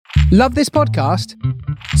Love this podcast?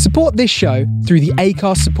 Support this show through the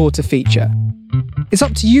Acast supporter feature. It's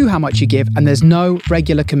up to you how much you give, and there's no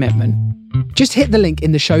regular commitment. Just hit the link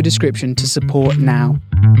in the show description to support now.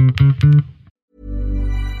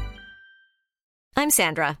 I'm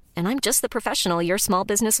Sandra, and I'm just the professional your small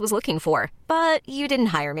business was looking for. But you didn't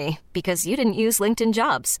hire me because you didn't use LinkedIn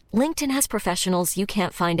Jobs. LinkedIn has professionals you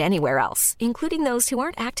can't find anywhere else, including those who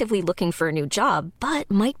aren't actively looking for a new job, but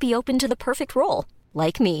might be open to the perfect role,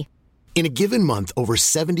 like me. In a given month, over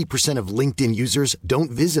 70% of LinkedIn users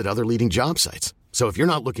don't visit other leading job sites. So if you're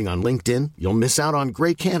not looking on LinkedIn, you'll miss out on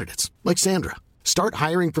great candidates like Sandra. Start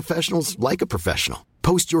hiring professionals like a professional.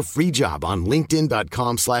 Post your free job on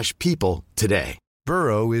linkedin.com/people today.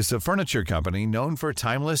 Burrow is a furniture company known for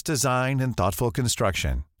timeless design and thoughtful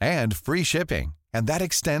construction and free shipping, and that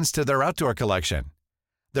extends to their outdoor collection.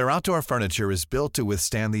 Their outdoor furniture is built to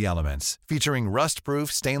withstand the elements, featuring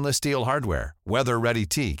rust-proof stainless steel hardware, weather-ready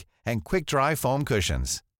teak, and quick-dry foam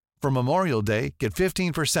cushions. For Memorial Day, get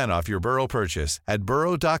 15% off your Burrow purchase at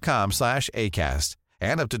burrow.com/ACAST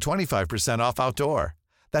and up to 25% off outdoor.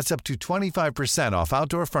 That's up to 25% off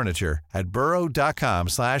outdoor furniture at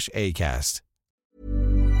burrow.com/ACAST.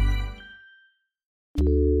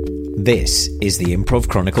 This is the Improv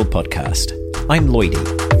Chronicle podcast. I'm Lloydie.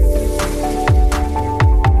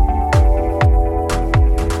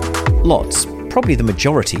 Lots, probably the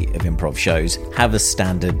majority of improv shows, have a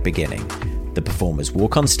standard beginning. The performers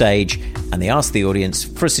walk on stage and they ask the audience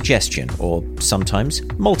for a suggestion, or sometimes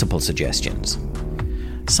multiple suggestions.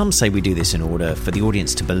 Some say we do this in order for the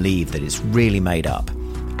audience to believe that it's really made up.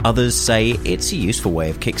 Others say it's a useful way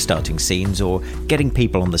of kickstarting scenes or getting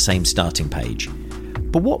people on the same starting page.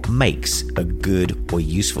 But what makes a good or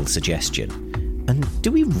useful suggestion? And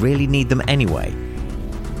do we really need them anyway?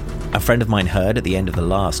 A friend of mine heard at the end of the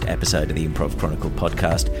last episode of the Improv Chronicle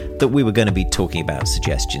podcast that we were going to be talking about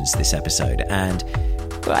suggestions this episode, and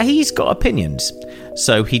he's got opinions.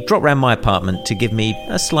 So he dropped round my apartment to give me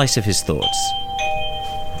a slice of his thoughts.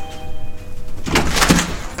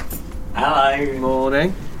 Hello.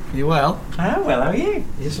 Morning. You well? Oh, well, how are you?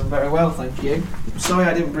 Yes, I'm very well, thank you. Sorry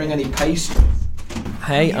I didn't bring any pastry.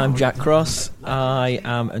 Hey, I'm Jack Cross. I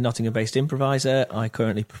am a Nottingham-based improviser. I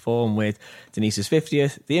currently perform with Denise's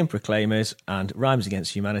 50th, The Improclaimers, and Rhymes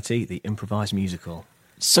Against Humanity, the improvised musical.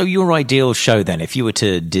 So your ideal show then, if you were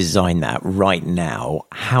to design that right now,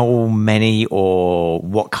 how many or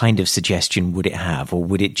what kind of suggestion would it have? Or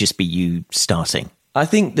would it just be you starting? I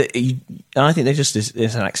think there just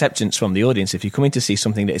is an acceptance from the audience. If you come in to see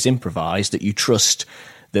something that is improvised, that you trust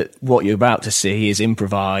that what you're about to see is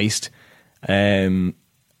improvised, and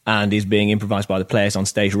is being improvised by the players on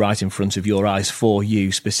stage right in front of your eyes for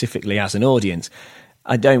you specifically as an audience.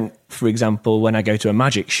 I don't, for example, when I go to a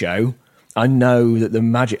magic show, I know that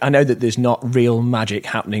there's not real magic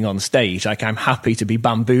happening on stage. Like, I'm happy to be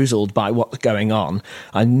bamboozled by what's going on.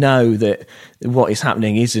 I know that what is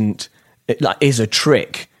happening is a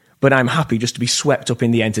trick, but I'm happy just to be swept up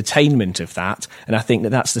in the entertainment of that. And I think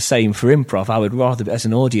that that's the same for improv. I would rather, as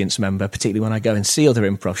an audience member, particularly when I go and see other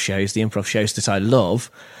improv shows, the improv shows that I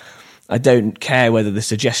love, I don't care whether the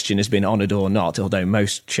suggestion has been honoured or not, although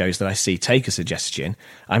most shows that I see take a suggestion.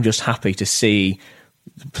 I'm just happy to see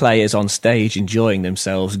players on stage enjoying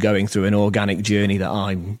themselves, going through an organic journey that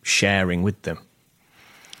I'm sharing with them.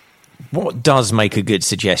 What does make a good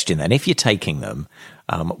suggestion then? If you're taking them,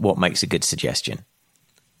 what makes a good suggestion?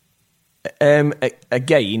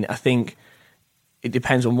 Again, I think it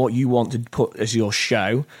depends on what you want to put as your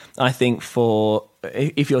show. I think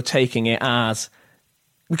if you're taking it as,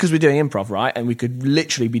 because we're doing improv, right? And we could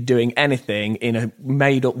literally be doing anything in a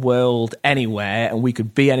made-up world anywhere, and we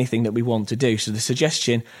could be anything that we want to do. So the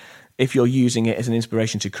suggestion, if you're using it as an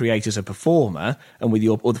inspiration to create as a performer, and with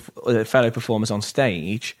your other fellow performers on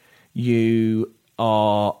stage, you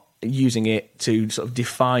are using it to sort of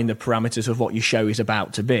define the parameters of what your show is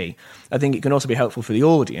about to be. I think it can also be helpful for the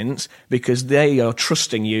audience because they are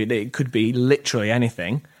trusting you that it could be literally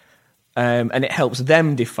anything, and it helps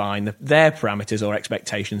them define their parameters or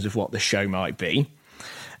expectations of what the show might be.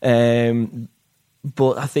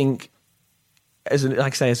 But I think, as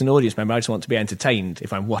an audience member, I just want to be entertained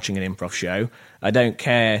if I'm watching an improv show. I don't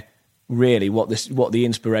care really what the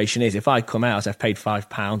inspiration is. If I come out, I've paid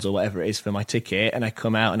 £5 or whatever it is for my ticket, and I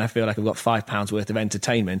come out and I feel like I've got £5 worth of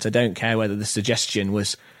entertainment, I don't care whether the suggestion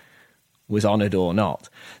was honoured or not.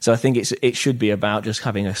 So I think it should be about just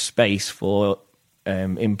having a space for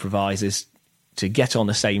improvisers to get on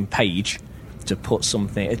the same page, to put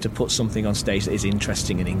something on stage that is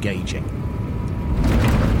interesting and engaging.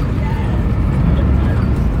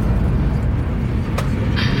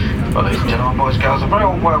 Well, ladies and gentlemen, boys and girls, a very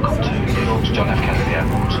warm welcome to New York's John F. Kennedy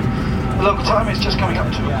Airport. The local time is just coming up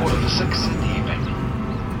to 5:45 in the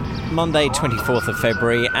evening. Monday, 24th of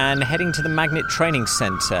February, and heading to the Magnet Training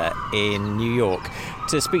Centre in New York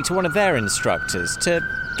to speak to one of their instructors to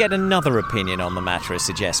get another opinion on the matter of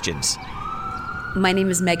suggestions. My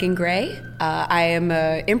name is Megan Gray. I am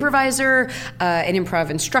an improviser, an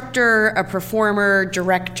improv instructor, a performer,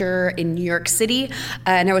 director in New York City,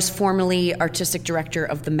 and I was formerly artistic director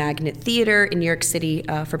of the Magnet Theater in New York City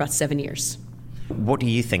for about 7 years. What do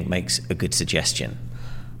you think makes a good suggestion?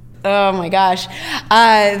 Oh my gosh,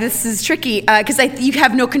 this is tricky because you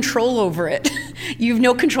have no control over it. You have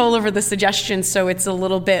no control over the suggestion, so it's a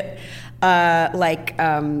little bit I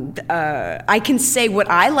can say what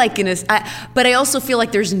I like but I also feel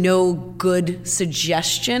like there's no good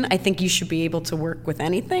suggestion. I think you should be able to work with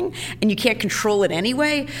anything, and you can't control it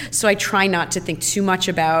anyway. So I try not to think too much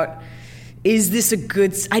about, is this a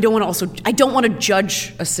good? I don't want to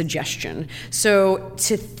judge a suggestion. So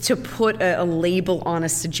to put a label on a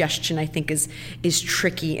suggestion, I think is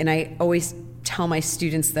tricky, and I always tell my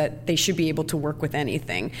students that they should be able to work with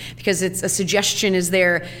anything, because it's a suggestion is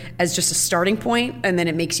there as just a starting point, and then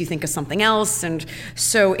it makes you think of something else, and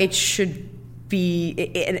so it should be.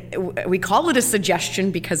 We call it a suggestion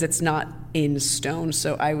because it's not in stone.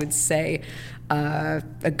 So I would say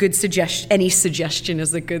a good suggestion. Any suggestion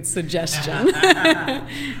is a good suggestion.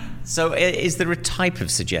 So is there a type of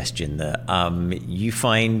suggestion that you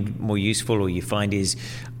find more useful, or you find is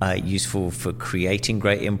useful for creating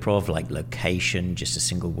great improv, like location, just a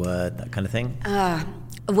single word, that kind of thing?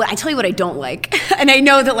 Well, I tell you what I don't like, and I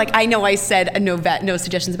know that I said no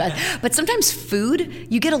suggestions about it, but sometimes food,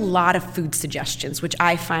 you get a lot of food suggestions, which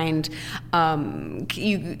I find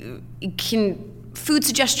food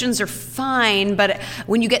suggestions are fine, but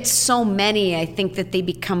when you get so many, I think that they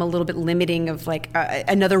become a little bit limiting of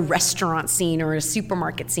another restaurant scene or a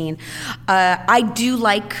supermarket scene. I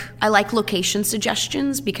like location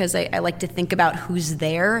suggestions because I like to think about who's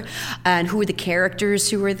there and who are the characters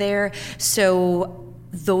who are there. So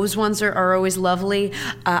those ones are always lovely.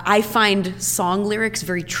 I find song lyrics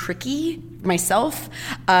very tricky myself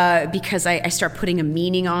because I start putting a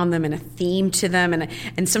meaning on them and a theme to them,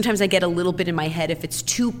 and sometimes I get a little bit in my head if it's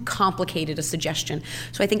too complicated a suggestion.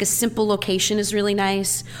 So I think a simple location is really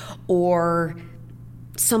nice, or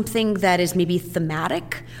something that is maybe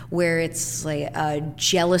thematic, where it's like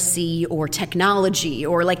jealousy or technology,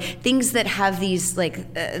 or like things that have these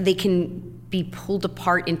they can be pulled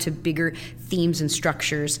apart into bigger themes and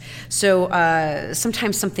structures. So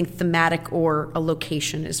sometimes something thematic or a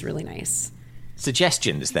location is really nice.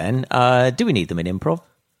 Suggestions then, do we need them in improv?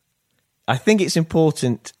 I think it's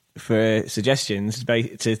important for suggestions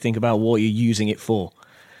to think about what you're using it for.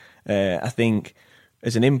 I think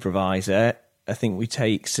as an improviser, I think we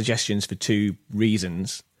take suggestions for two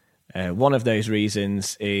reasons. One of those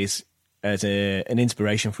reasons is as an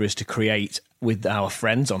inspiration for us to create with our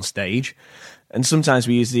friends on stage, and sometimes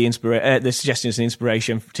we use the suggestion as an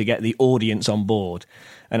inspiration to get the audience on board.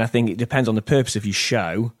 And I think it depends on the purpose of your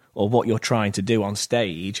show or what you're trying to do on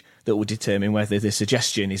stage that will determine whether the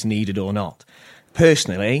suggestion is needed or not.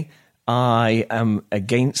 Personally, I am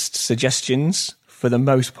against suggestions for the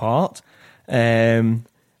most part. I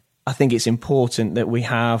think it's important that we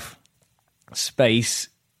have space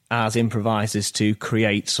as improvisers to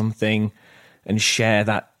create something and share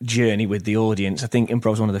that journey with the audience. I think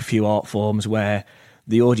improv is one of the few art forms where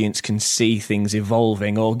the audience can see things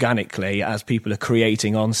evolving organically as people are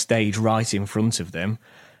creating on stage right in front of them.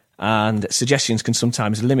 And suggestions can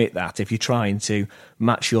sometimes limit that. If you're trying to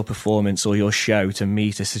match your performance or your show to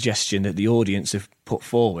meet a suggestion that the audience have put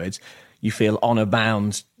forward, you feel honour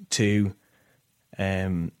bound to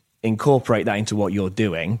incorporate that into what you're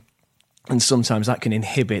doing. And sometimes that can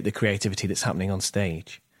inhibit the creativity that's happening on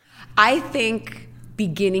stage. I think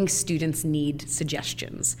beginning students need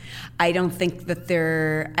suggestions. I don't think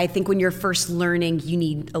that I think when you're first learning, you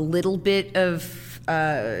need a little bit of,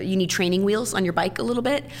 you need training wheels on your bike a little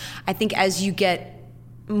bit. I think as you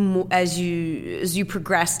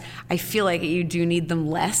progress, I feel like you do need them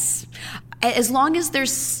less. As long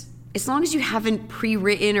as you haven't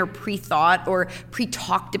pre-written or pre-thought or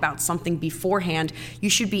pre-talked about something beforehand, you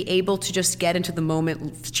should be able to just get into the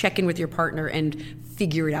moment, check in with your partner, and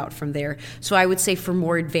figure it out from there. So I would say for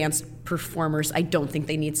more advanced performers, I don't think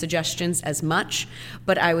they need suggestions as much,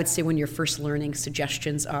 but I would say when you're first learning,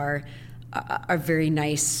 suggestions are very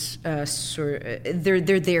nice. They're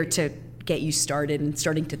there to get you started and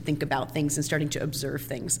starting to think about things and starting to observe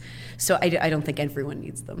things. So I don't think everyone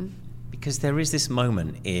needs them. Because there is this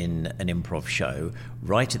moment in an improv show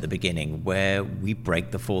right at the beginning where we break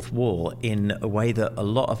the fourth wall in a way that a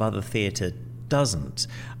lot of other theatre doesn't.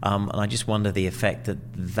 And I just wonder the effect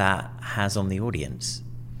that has on the audience.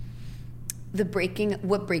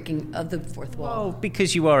 What breaking of the fourth wall? Well,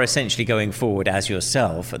 because you are essentially going forward as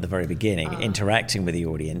yourself at the very beginning, interacting with the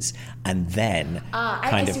audience, and then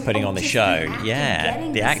kind of putting on the show.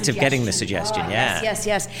 The act of getting the suggestion.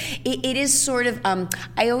 Yes. It is sort of,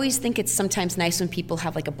 I always think it's sometimes nice when people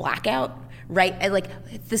have like a blackout, right? Like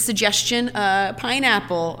the suggestion,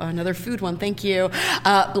 pineapple, another food one, thank you.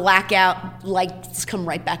 Blackout, lights come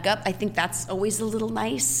right back up. I think that's always a little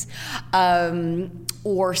nice.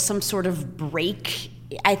 Or some sort of break,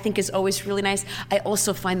 I think is always really nice. I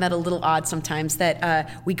also find that a little odd sometimes that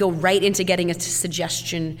we go right into getting a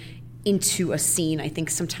suggestion into a scene. I think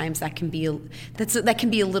sometimes that can be a little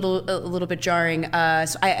bit jarring.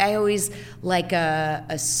 So I always like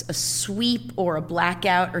a sweep or a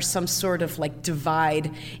blackout or some sort of like divide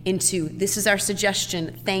into this is our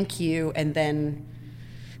suggestion, thank you, and then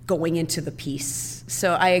going into the piece.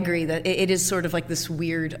 So I agree that it is sort of like this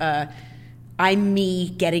weird. I'm me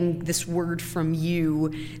getting this word from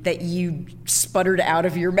you that you sputtered out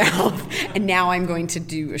of your mouth, and now I'm going to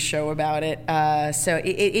do a show about it. So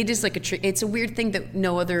it is like it's a weird thing that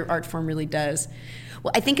no other art form really does.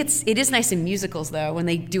 Well, I think it is nice in musicals though when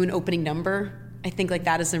they do an opening number. I think like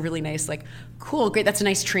that is a really nice cool, great. That's a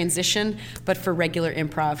nice transition. But for regular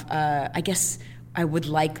improv, I guess I would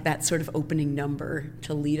like that sort of opening number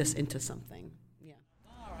to lead us into something. Yeah.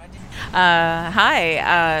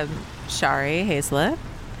 Hi. Shari Hazlett.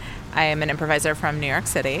 I am an improviser from New York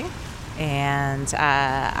City, and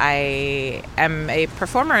I am a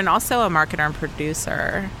performer and also a marketer and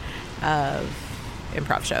producer of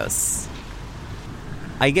improv shows.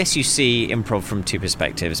 I guess you see improv from two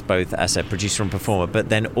perspectives, both as a producer and performer, but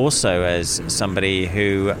then also as somebody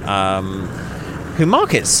who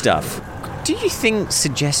markets stuff. Do you think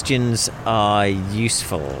suggestions are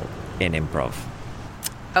useful in improv?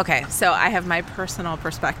 Okay, so I have my personal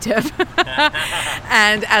perspective.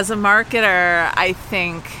 And as a marketer, I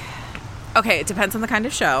think, it depends on the kind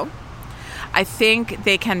of show. I think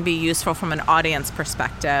they can be useful from an audience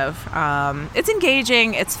perspective. It's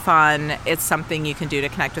engaging, it's fun, it's something you can do to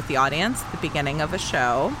connect with the audience at the beginning of a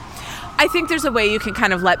show. I think there's a way you can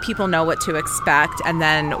kind of let people know what to expect, and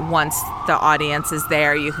then once the audience is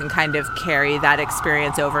there, you can kind of carry that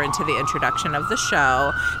experience over into the introduction of the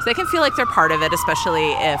show. So they can feel like they're part of it,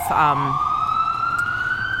 especially if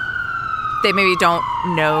they maybe don't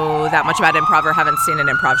know that much about improv or haven't seen an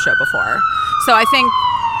improv show before. So I think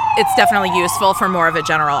it's definitely useful for more of a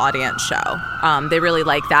general audience show. They really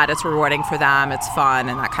like that. It's rewarding for them. It's fun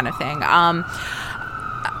and that kind of thing.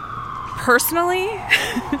 Personally...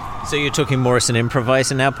 So you're talking more as an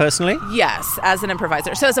improviser now, personally? Yes, as an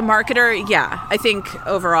improviser. So as a marketer, I think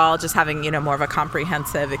overall just having, more of a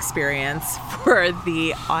comprehensive experience for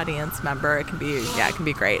the audience member, it can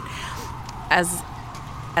be great. As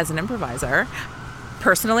an improviser,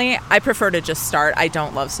 personally, I prefer to just start. I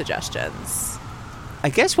don't love suggestions. I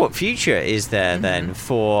guess what future is there then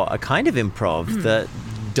for a kind of improv that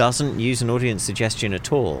doesn't use an audience suggestion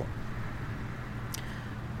at all?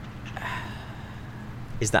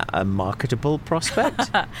 Is that a marketable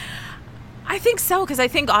prospect? I think so, because I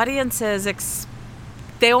think audiences,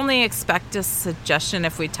 they only expect a suggestion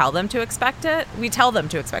if we tell them to expect it. We tell them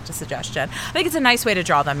to expect a suggestion. I think it's a nice way to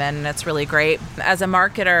draw them in, and it's really great. As a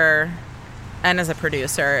marketer and as a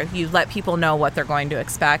producer, you let people know what they're going to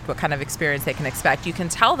expect, what kind of experience they can expect. You can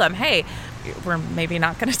tell them, hey, we're maybe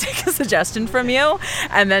not going to take a suggestion from you,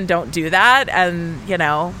 and then don't do that, and,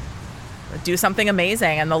 do something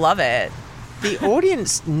amazing, and they'll love it. The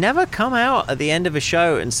audience never come out at the end of a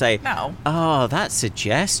show and say, no. Oh, that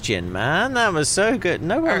suggestion, man, that was so good.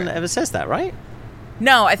 No one ever says that, right?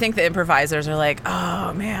 No, I think the improvisers are like,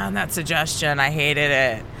 oh, man, that suggestion, I hated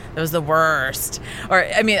it. It was the worst. Or,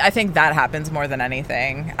 I think that happens more than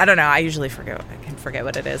anything. I don't know. I usually can forget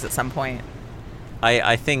what it is at some point.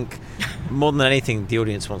 I think more than anything, the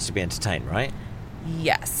audience wants to be entertained, right?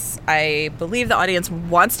 Yes. I believe the audience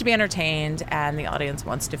wants to be entertained and the audience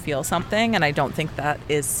wants to feel something, and I don't think that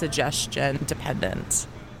is suggestion dependent.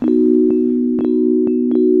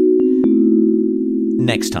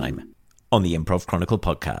 Next time on the Improv Chronicle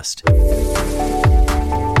podcast.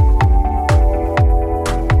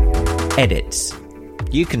 Edits.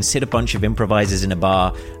 You can sit a bunch of improvisers in a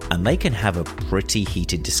bar and they can have a pretty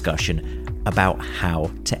heated discussion about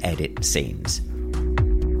how to edit scenes.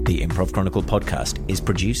 The Improv Chronicle podcast is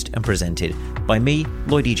produced and presented by me,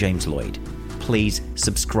 Lloyd E. James Lloyd. Please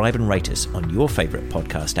subscribe and rate us on your favorite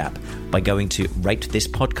podcast app by going to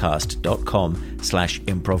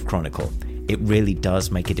ratethispodcast.com/Improv Chronicle. It really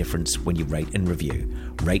does make a difference when you rate and review.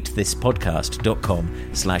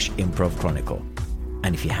 ratethispodcast.com/improvchronicle.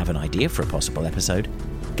 And if you have an idea for a possible episode,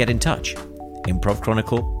 get in touch.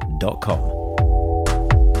 improvchronicle.com.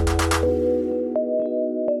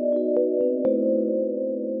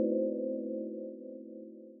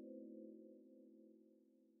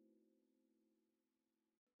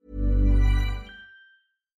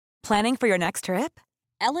 Planning for your next trip?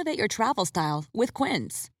 Elevate your travel style with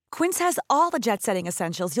Quince. Quince has all the jet-setting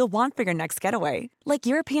essentials you'll want for your next getaway, like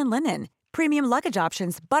European linen, premium luggage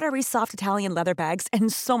options, buttery soft Italian leather bags,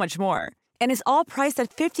 and so much more. And is all priced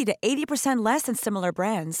at 50 to 80% less than similar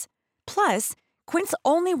brands. Plus, Quince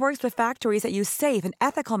only works with factories that use safe and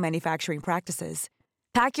ethical manufacturing practices.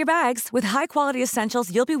 Pack your bags with high-quality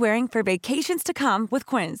essentials you'll be wearing for vacations to come with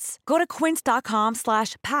Quince. Go to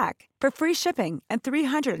quince.com/pack for free shipping and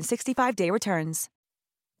 365-day returns.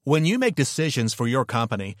 When you make decisions for your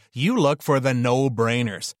company, you look for the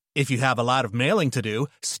no-brainers. If you have a lot of mailing to do,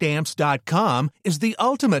 Stamps.com is the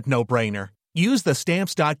ultimate no-brainer. Use the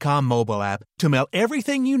Stamps.com mobile app to mail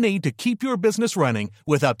everything you need to keep your business running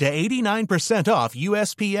with up to 89% off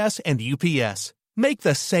USPS and UPS. Make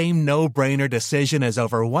the same no-brainer decision as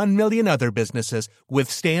over 1 million other businesses with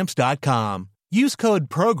Stamps.com. Use code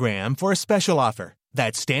PROGRAM for a special offer.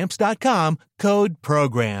 That's Stamps.com, code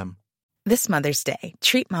PROGRAM. This Mother's Day,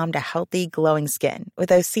 treat mom to healthy, glowing skin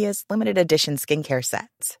with Osea's limited edition skincare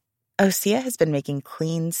sets. Osea has been making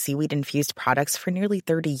clean, seaweed-infused products for nearly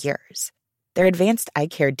 30 years. Their advanced eye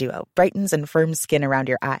care duo brightens and firms skin around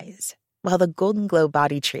your eyes, while the Golden Glow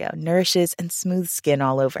Body Trio nourishes and smooths skin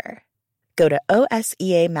all over. Go to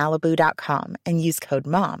OSEAMalibu.com and use code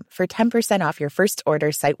MOM for 10% off your first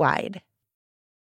order site-wide.